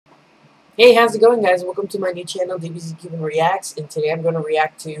Hey, how's it going, guys? Welcome to my new channel, Dbzcuban Reacts, and today I'm going to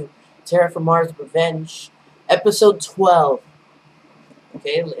react to Terraformars Revenge, episode 12.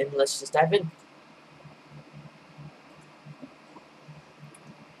 Okay, and let's just dive in.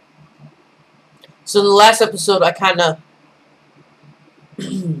 So in the last episode, I kind of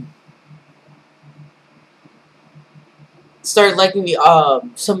started liking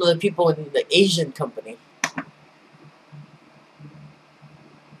the some of the people in the Asian company.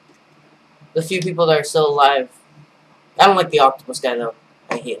 The few people that are still alive. I don't like the octopus guy though.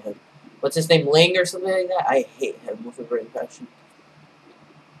 I hate him. What's his name, Ling or something like that? I hate him with a great passion.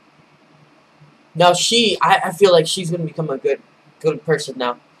 Now I feel like she's gonna become a good person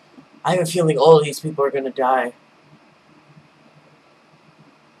now. I have a feeling all of these people are gonna die.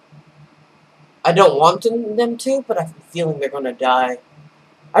 I don't want them to, but I have a feeling they're gonna die.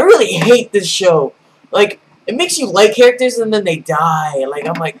 I really hate this show. Like, it makes you like characters and then they die. Like,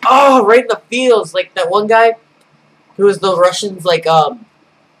 I'm like, oh, right in the feels. Like that one guy who was the Russians, like,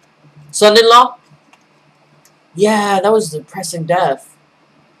 son-in-law. Yeah, that was a depressing death.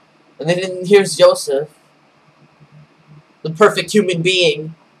 And then here's Joseph, the perfect human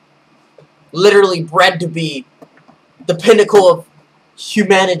being, literally bred to be the pinnacle of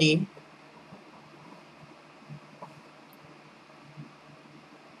humanity.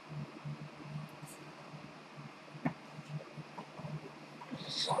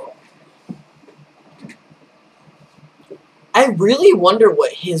 I really wonder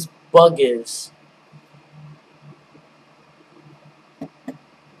what his bug is.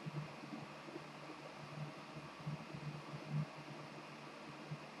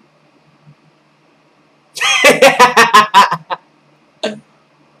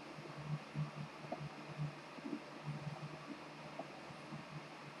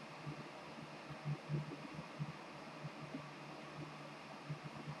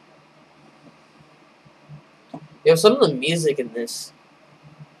 Yo, some of the music in this.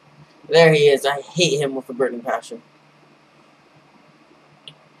 There he is. I hate him with a burning passion.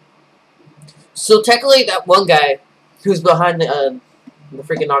 So technically, that one guy who's behind the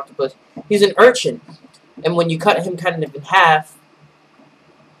freaking octopus, he's an urchin, and when you cut him kind of in half,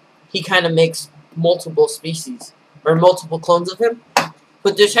 he kind of makes multiple species or multiple clones of him.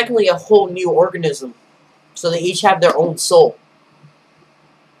 But there's technically a whole new organism, so they each have their own soul.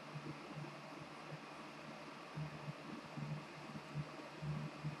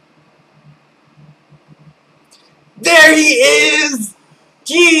 There he is!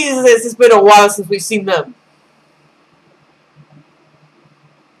 Jesus, it's been a while since we've seen them.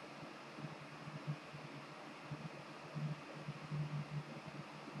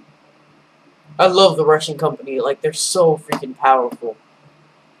 I love the Russian company. Like, they're so freaking powerful.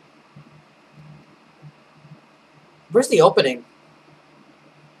 Where's the opening?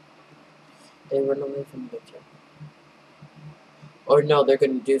 They run away from the picture. Or no, they're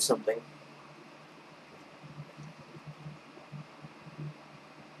gonna do something.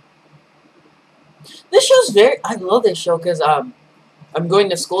 This show's very... I love this show because, I'm going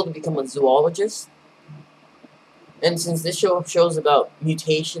to school to become a zoologist. And since this show shows about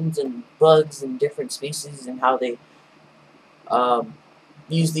mutations and bugs and different species and how they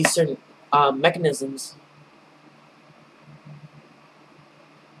use these certain mechanisms,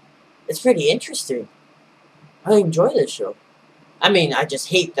 it's pretty interesting. I enjoy this show. I mean, I just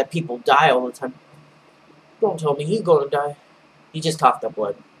hate that people die all the time. Don't tell me he's gonna die. He just coughed up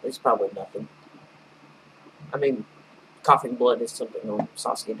blood. It's probably nothing. I mean, coughing blood is something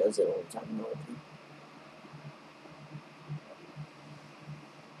Sasuke does it all the time. No.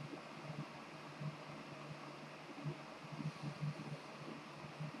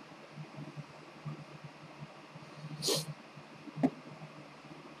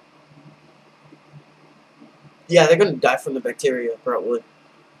 Yeah, they're gonna die from the bacteria, probably.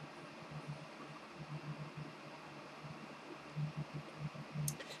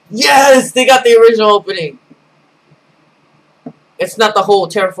 Yes! They got the original opening! It's not the whole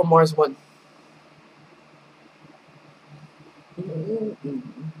Terraformars one.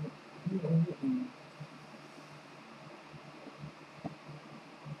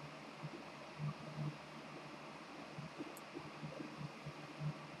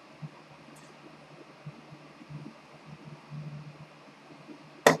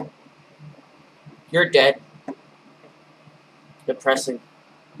 You're dead. Depressing.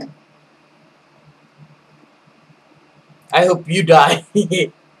 I hope you die.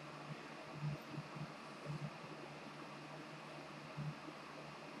 And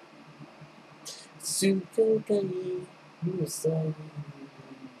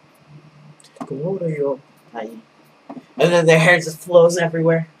then their hair just flows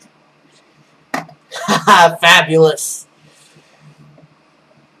everywhere. Fabulous.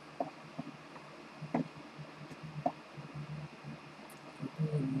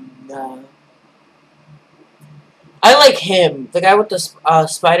 Nah. I like him, the guy with the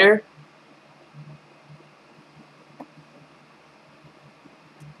spider.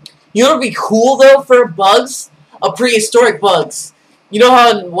 You know what would be cool though for bugs? A prehistoric bugs. You know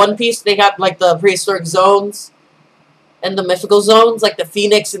how in One Piece they got like the prehistoric zones and the mythical zones, like the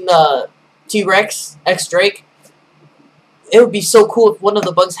Phoenix and the T-Rex, X-Drake? It would be so cool if one of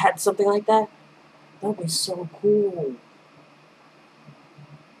the bugs had something like that. That would be so cool.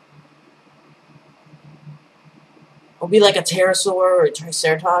 It would be like a pterosaur or a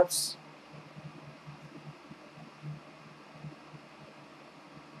triceratops.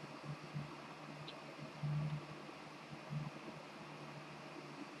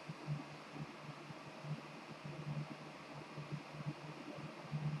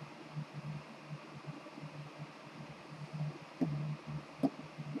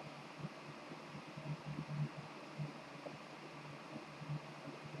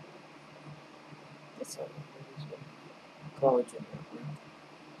 That's what collagen.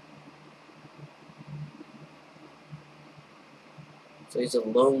 So he's a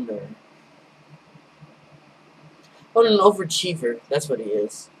loner. Oh, an overachiever. That's what he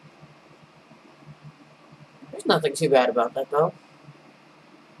is. There's nothing too bad about that, though.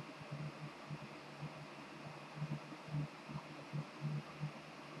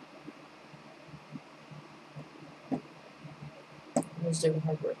 Where's David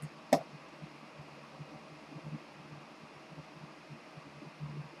Hartwick?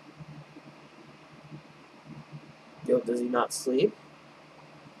 Yo, does he not sleep?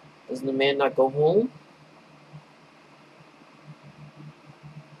 Doesn't the man not go home?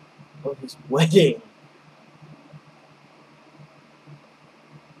 Oh, his wedding.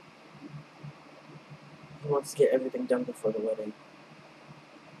 He wants to get everything done before the wedding.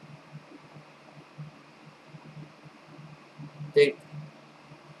 They...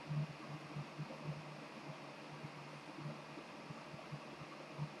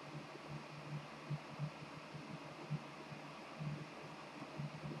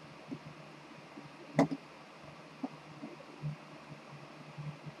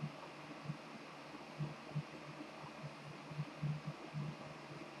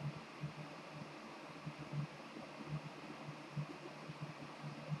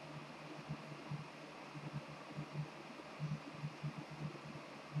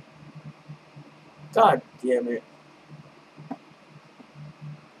 God damn it.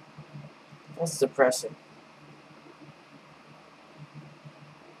 That's depressing.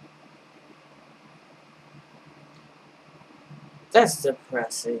 That's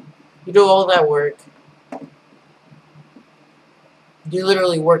depressing. You do all that work. You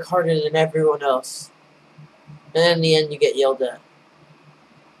literally work harder than everyone else. And then in the end, you get yelled at.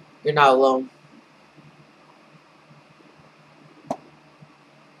 You're not alone.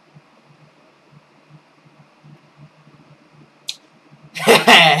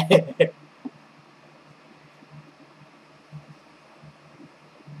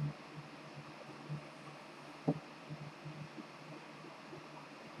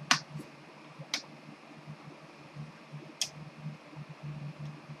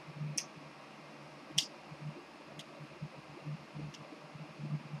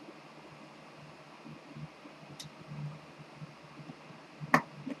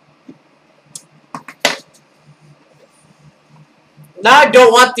 Now I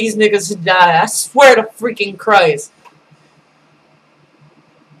don't want these niggas to die. I swear to freaking Christ.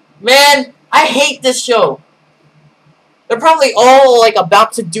 Man, I hate this show. They're probably all, like,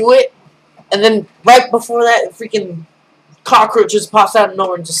 about to do it. And then right before that, freaking cockroach just pops out of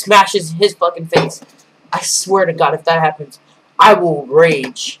nowhere and just smashes his fucking face. I swear to God, if that happens, I will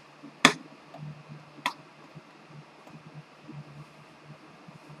rage.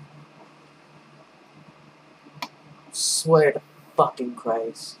 Swear to fucking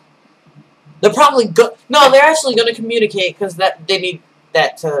Christ. They're probably go. No, they're actually gonna communicate because that they need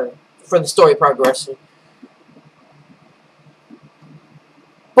that for the story progression.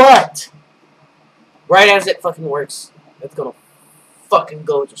 But right as it fucking works, it's gonna fucking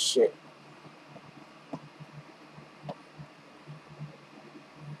go to shit.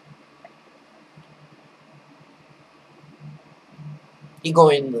 You go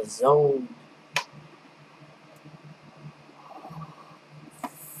in the zone.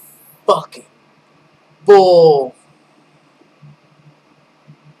 Fucking bull.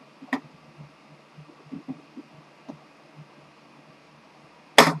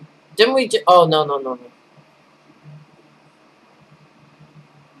 Didn't we just... Oh, no.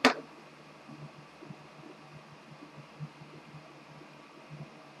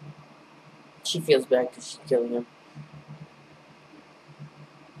 She feels bad because she's killing him.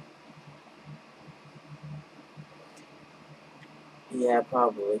 Yeah,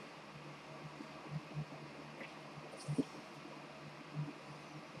 probably.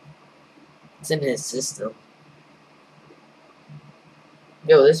 It's in his system.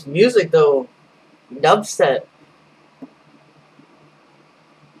 Yo, this music though, dubstep.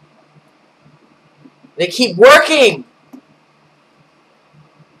 They keep working!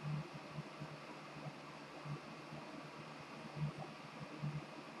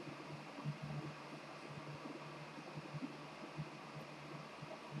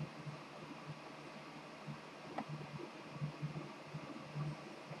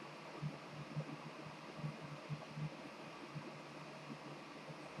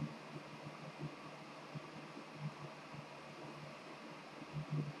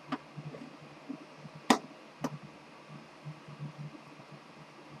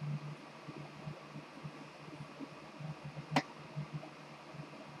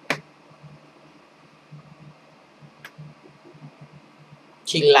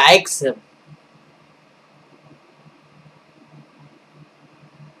 She likes him.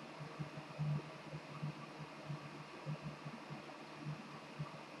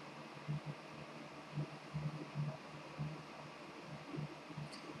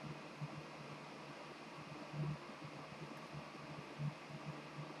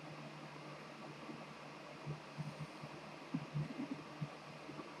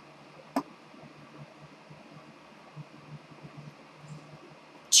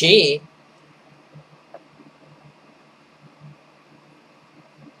 She?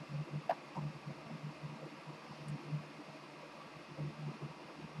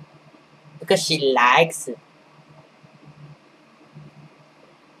 Because she likes him.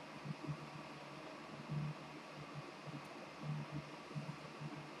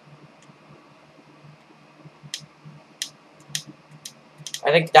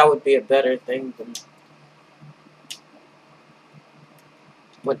 I think that would be a better thing than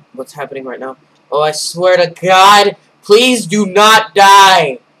what's happening right now. Oh, I swear to God, please do not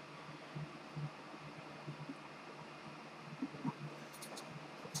die.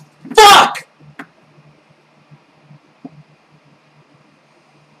 Fuck!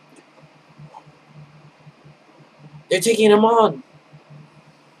 They're taking him on.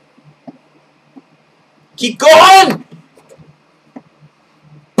 Keep going!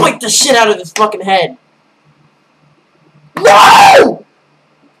 Bite the shit out of this fucking head. No!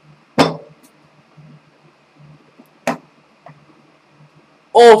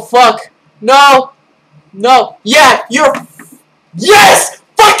 Oh, fuck. No. No. Yeah, you're... Yes!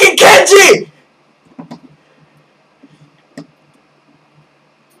 Fucking Kenji!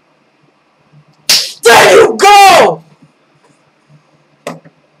 There you go!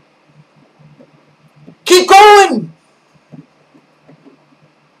 Keep going!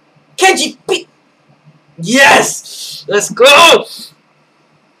 Kenji, be... Yes! Let's go!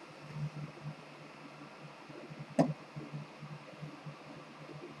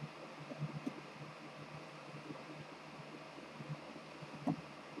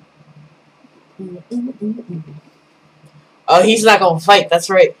 Oh, he's not gonna fight, that's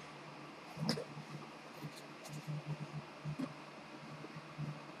right.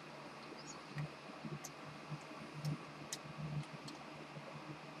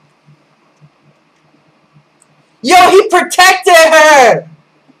 Yo, he protected her!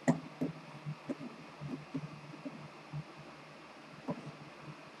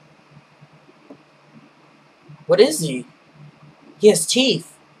 What is he? He has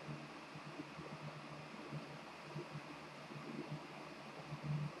teeth.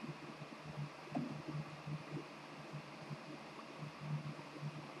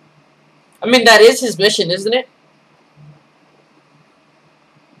 I mean, that is his mission, isn't it?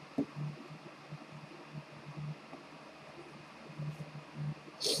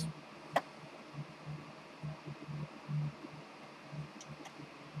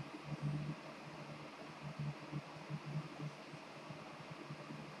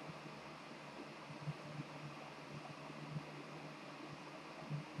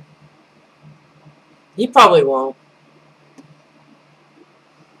 He probably won't.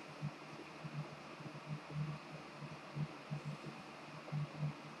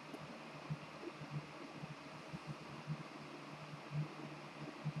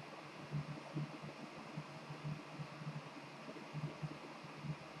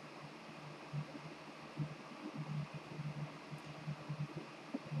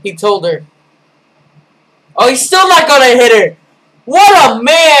 He told her. Oh, he's still not gonna hit her! What a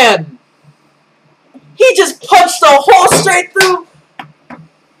man! He just punched the hole straight through!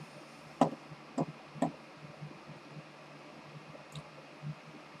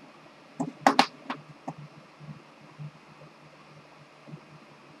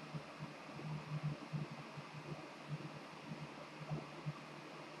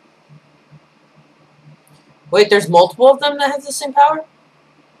 Wait, there's multiple of them that have the same power?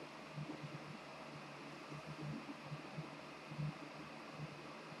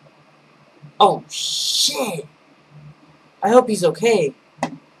 Oh, shit. I hope he's okay.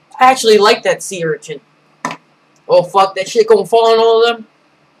 I actually like that sea urchin. Oh, fuck. That shit gonna fall on all of them?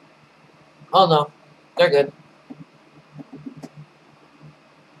 Oh, no. They're good.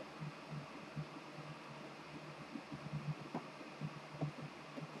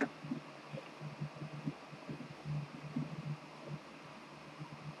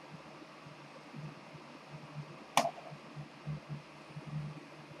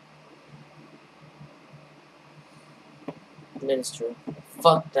 That is true.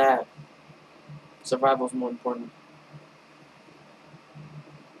 Fuck that. Survival's more important.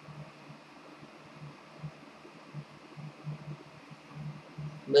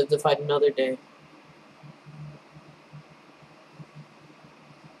 Live to fight another day.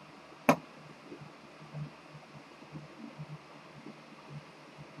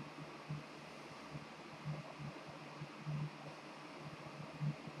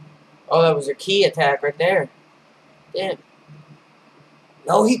 Oh, that was a key attack right there. Damn.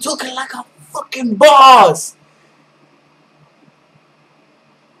 No, he took it like a fucking boss!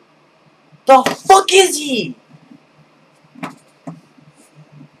 The fuck is he?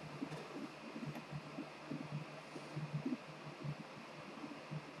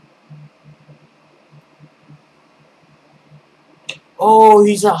 Oh,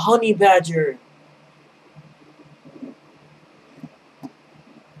 he's a honey badger.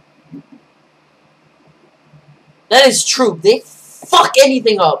 That is true. They fuck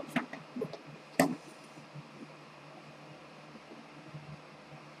anything up.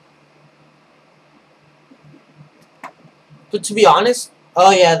 But to be honest,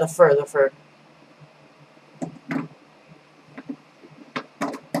 oh yeah, the fur.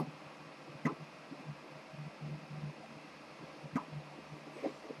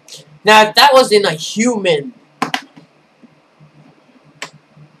 Now, if that was in a human,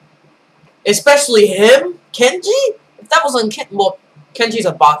 especially him, Kenji, if that was on well, Kenji's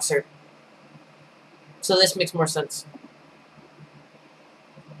a boxer, so this makes more sense.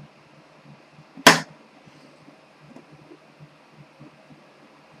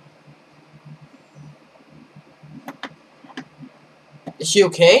 Is she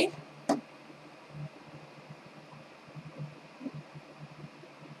okay?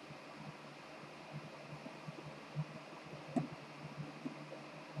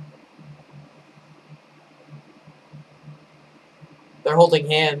 They're holding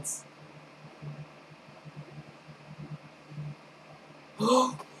hands.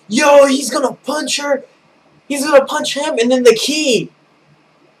 Yo, he's gonna punch her. He's gonna punch him, and then the key.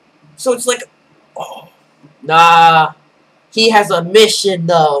 So it's like, oh, nah. He has a mission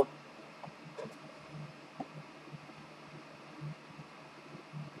though.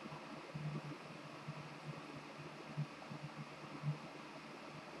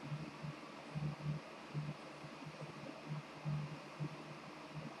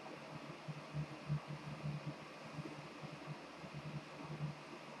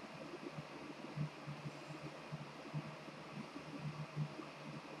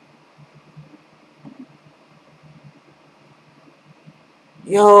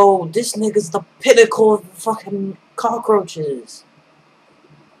 Yo, this nigga's the pinnacle of fucking cockroaches.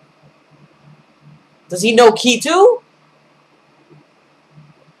 Does he know Ki too?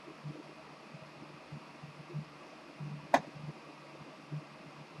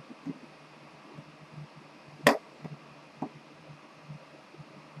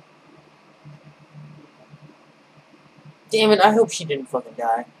 Damn it, I hope she didn't fucking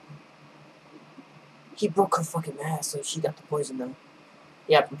die. He broke her fucking ass, so she got the poison though.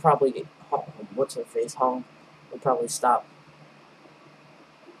 Yeah, probably, what's her face, home. Will probably stop.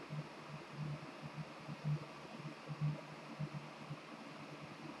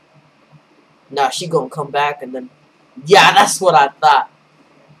 Nah, she gonna come back and then... Yeah, that's what I thought.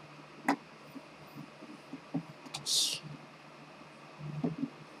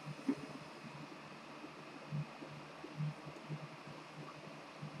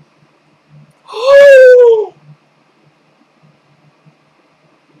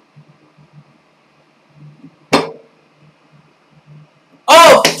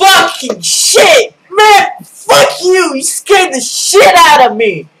 Oh, fucking shit! Man, fuck you! You scared the shit out of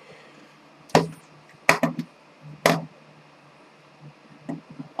me!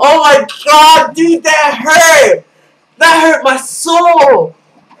 Oh my god, dude, that hurt! That hurt my soul!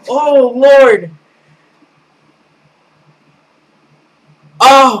 Oh, Lord!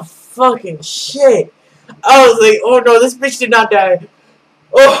 Oh, fucking shit! I was like, oh no, this bitch did not die.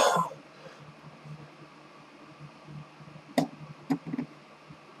 Oh!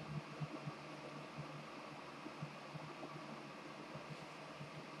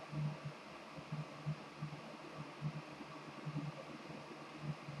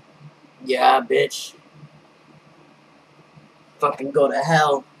 Yeah, bitch. Fucking go to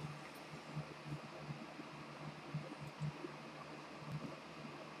hell.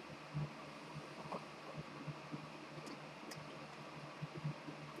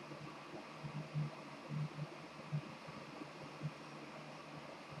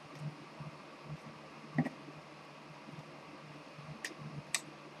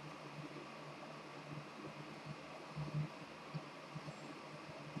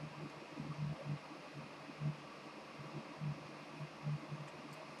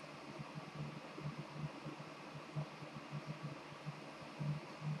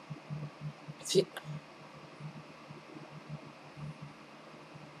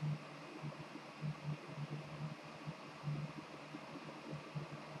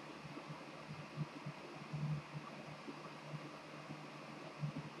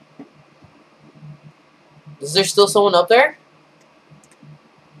 Is there still someone up there?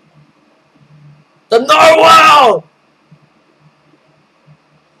 The Narwhal!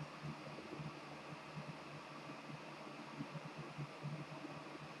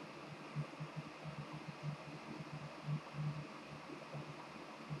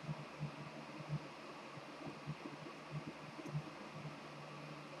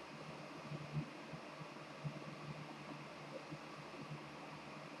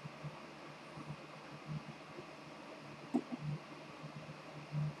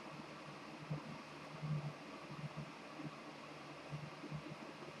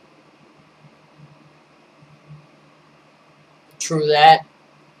 True that.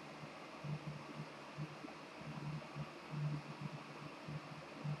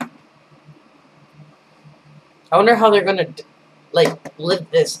 I wonder how they're gonna, like, live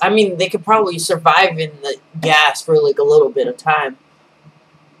this. I mean, they could probably survive in the gas for, like, a little bit of time.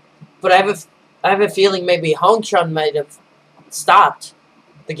 But I have a feeling maybe Hongchun might have stopped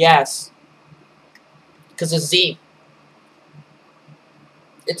the gas. Because of Z.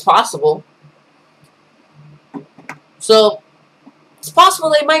 It's possible. So, it's possible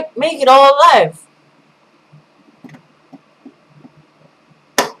they might make it all alive.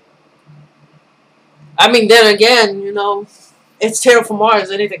 I mean, then again, you know, it's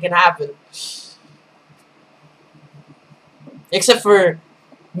Terraformars. Anything can happen. Except for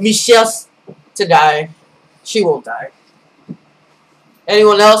Michelle to die. She won't die.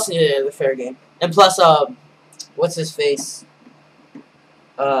 Anyone else? Yeah, the fair game. And plus, what's his face?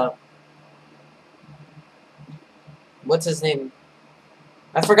 What's his name?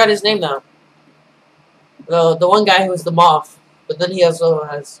 I forgot his name now. The one guy who was the moth. But then he also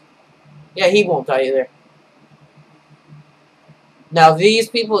has... Yeah, he won't die either. Now, these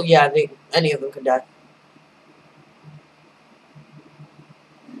people, yeah, any of them could die.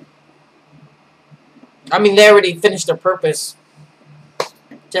 I mean, they already finished their purpose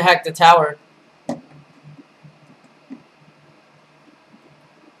to hack the tower.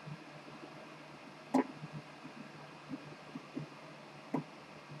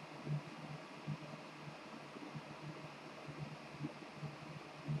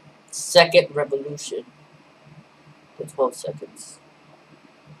 Second revolution. For 12 seconds.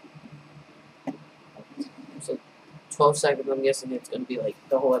 So, 12 seconds, I'm guessing it's going to be like,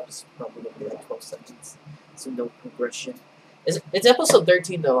 the whole episode probably going to be like 12 seconds. So no progression. It's episode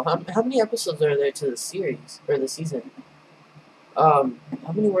 13 though. How many episodes are there to the series, or the season? How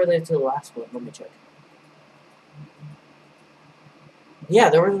many were there to the last one? Let me check. Yeah,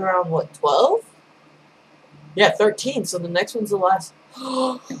 there was around, what, 12? Yeah, 13, so the next one's the last...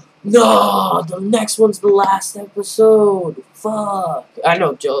 No, the next one's the last episode. Fuck. I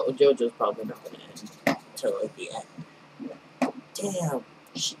know JoJo's probably not gonna end until like the end. Damn.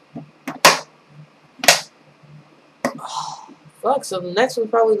 Oh, fuck. So the next one's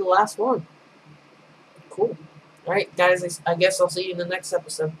probably the last one. Cool. All right, guys. I guess I'll see you in the next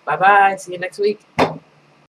episode. Bye bye. See you next week.